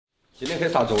今天去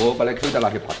杀猪，把那口袋拿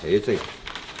去爬车子，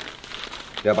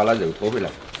要把那肉拖回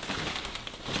来。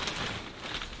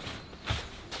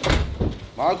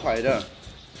妈快点！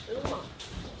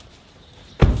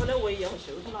把那胃要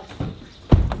收出来。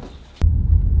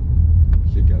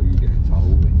去钓鱼的稍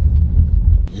微。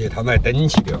爷他们还登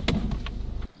起的。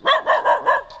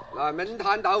来，焖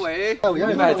炭到位，你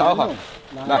们还招哈？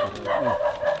来。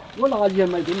 我拿一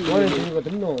枚灯笼，我那个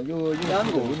灯笼有2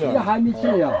个，你还没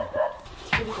起呀？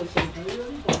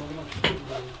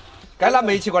该拿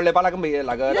煤气罐的把那个煤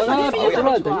那个。灯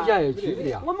起来起不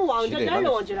了。我们忘记哪儿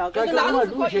忘记了？刚刚那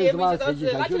路线是嘛？设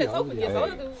计上就要的。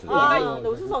啊，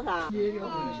都是说啥？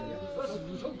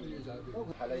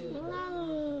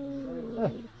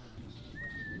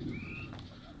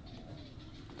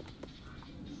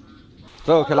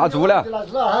走，去拉猪了。拉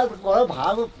猪了，还过来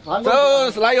爬。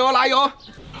走，是拉哟，拉哟。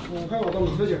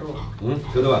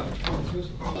 收到吧。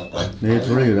那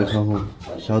猪儿有点烤火，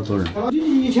小猪儿。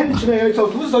你一天起来要找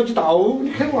猪烧几道，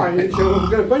你开玩笑，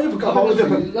关键不搞好的。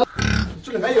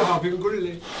这个奶油哈，别个锅里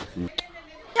的。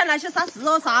像那些杀狮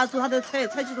哦、杀猪，他都扯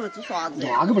几头猪爪子。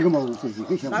那个不是毛回事，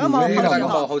那个毛那个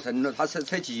毛好深了，他扯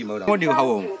鸡毛了。我留好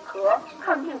哦。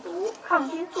抗病毒、抗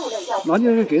菌素类药物。那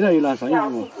你给他一拿3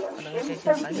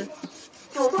亿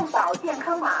主动扫健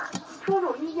康码，出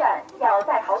入医院要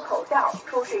戴好口罩，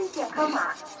出示健康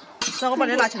码。那我把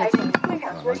这拿起来。现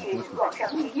场咨询，网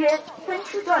上预约，分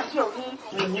时段就医。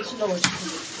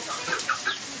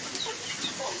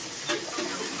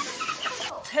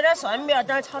扯点蒜苗，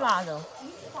点炒腊肉。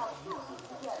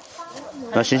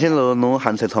那新鲜肉弄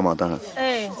咸菜炒嘛，当然。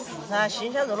哎，是噻，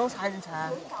新鲜肉弄咸菜。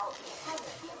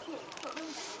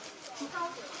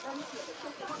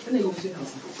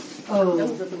 哦，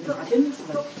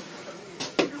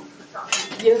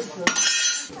也是，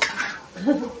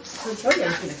是挑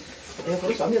面去的，哎，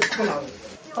后上面是可辣的，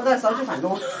好歹烧鸡饭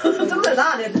咯，整不得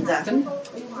哪的真的。真。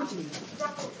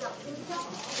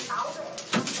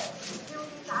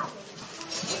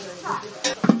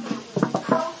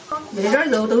那点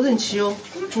肉都人吃哦，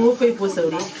不肥不瘦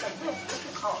的。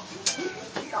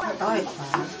刀还快。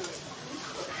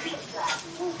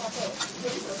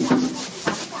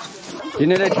 今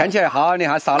天的天气还好，你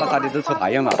看杀了啥的都出太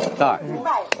阳了，咋？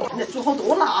那煮好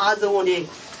多腊肉哦你。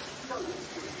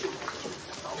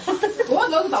我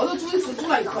那是到时候煮一次煮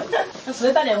来一块。他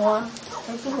是打电话，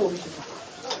他煮活去。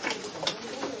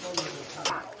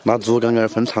那猪肝肝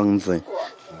分肠子。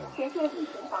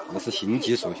那是新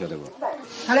技术，晓得不？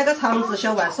他那个肠子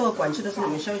小万手灌起都是那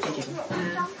么小一节节的。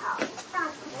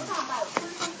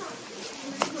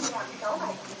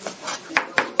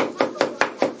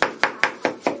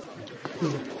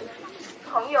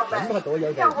朋友们，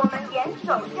让我们严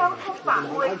守交通法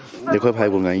规。那块排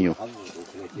骨安逸哦。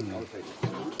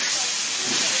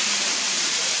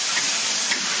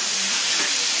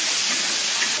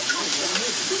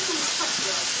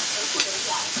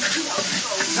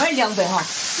那200哈。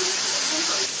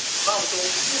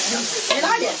在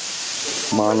哪里？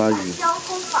麻辣鱼。交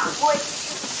通法规，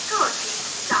个体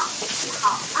洗澡系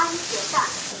好安全带，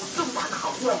重大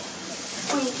考验。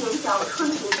 为减少春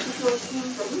节期间因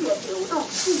人员流动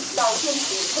必须要坚持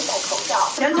佩戴口罩。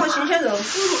先炒新鲜肉，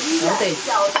出入医院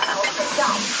要戴好口罩，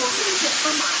出示健康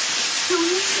码。就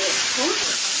医时除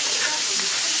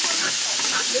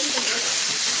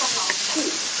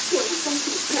切勿相信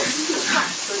过激电话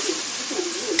和有不明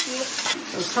链接。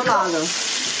炒腊肉。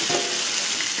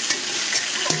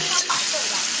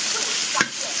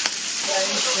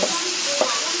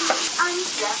安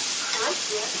全、和谐、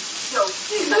有序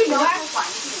的交通环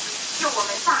境，是我们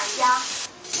大家。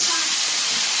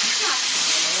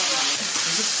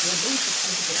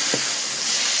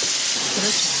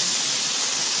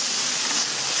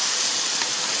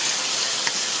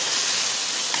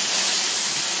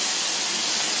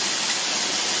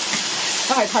他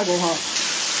还抬过哈。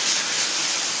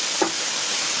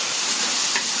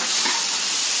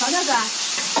上条子，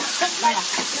来呀！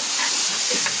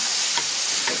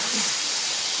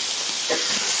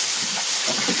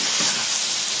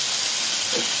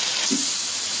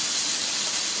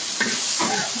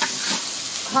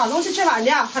好，东西吃饭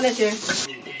的啊，他那些。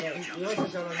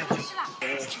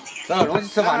走，东西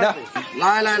吃饭的，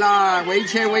来，围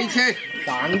起。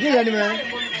上去呀你们，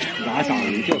那上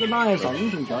去，这哪还上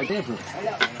去叫点子？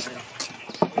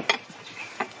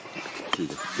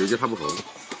舅舅他不喝，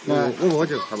我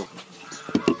就他不喝。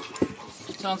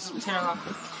想吃钱啊？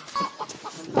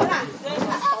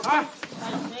啊，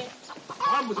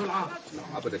那不走了啊？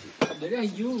那不得行，那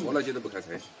点有，我老姐都不开车。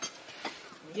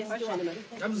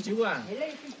那不是酒啊？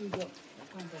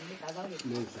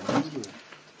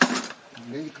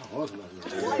你烤了是吧？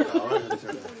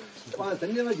反正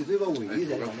真的嘛，就这个味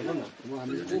噻，我还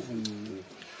没有红。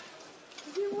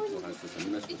我还是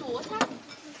生的。你做噻。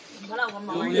好了，我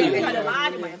妈也给他的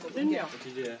垃圾嘛，也不扔掉。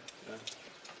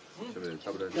是不是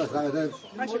差不多？要啥个子？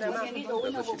拿起来嘛，你做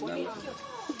为啥不可以？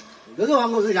这个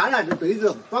黄果是下来就对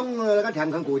着放那个甜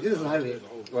糠过几时还那。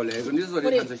哦，那个你是说的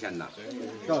糖吃咸呐？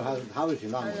晓得他会去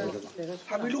哪？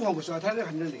他没卤黄果是吧？他那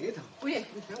还在那头。不也？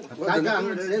咱真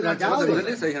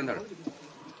的摄像头。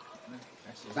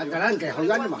咱咱盖好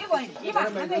远的嘛。你把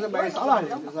买烧腊的，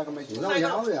就是那个买烧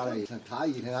腰下来，他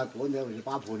一天他个人单位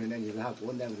把婆的呢，一个他个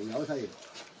人单位腰噻。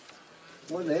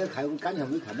我那个看我感情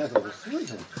没看到说是死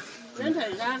成。真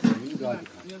成噻。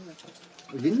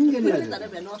阴间的。在那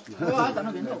边咯。对啊，在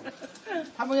那边头。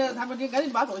他们就跟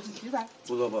你妈坐一起吃噻。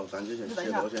不，站起去，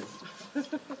谢多钱。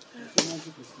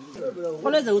后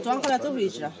来肉装回来走回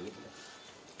去了。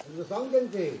是商店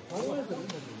者，商店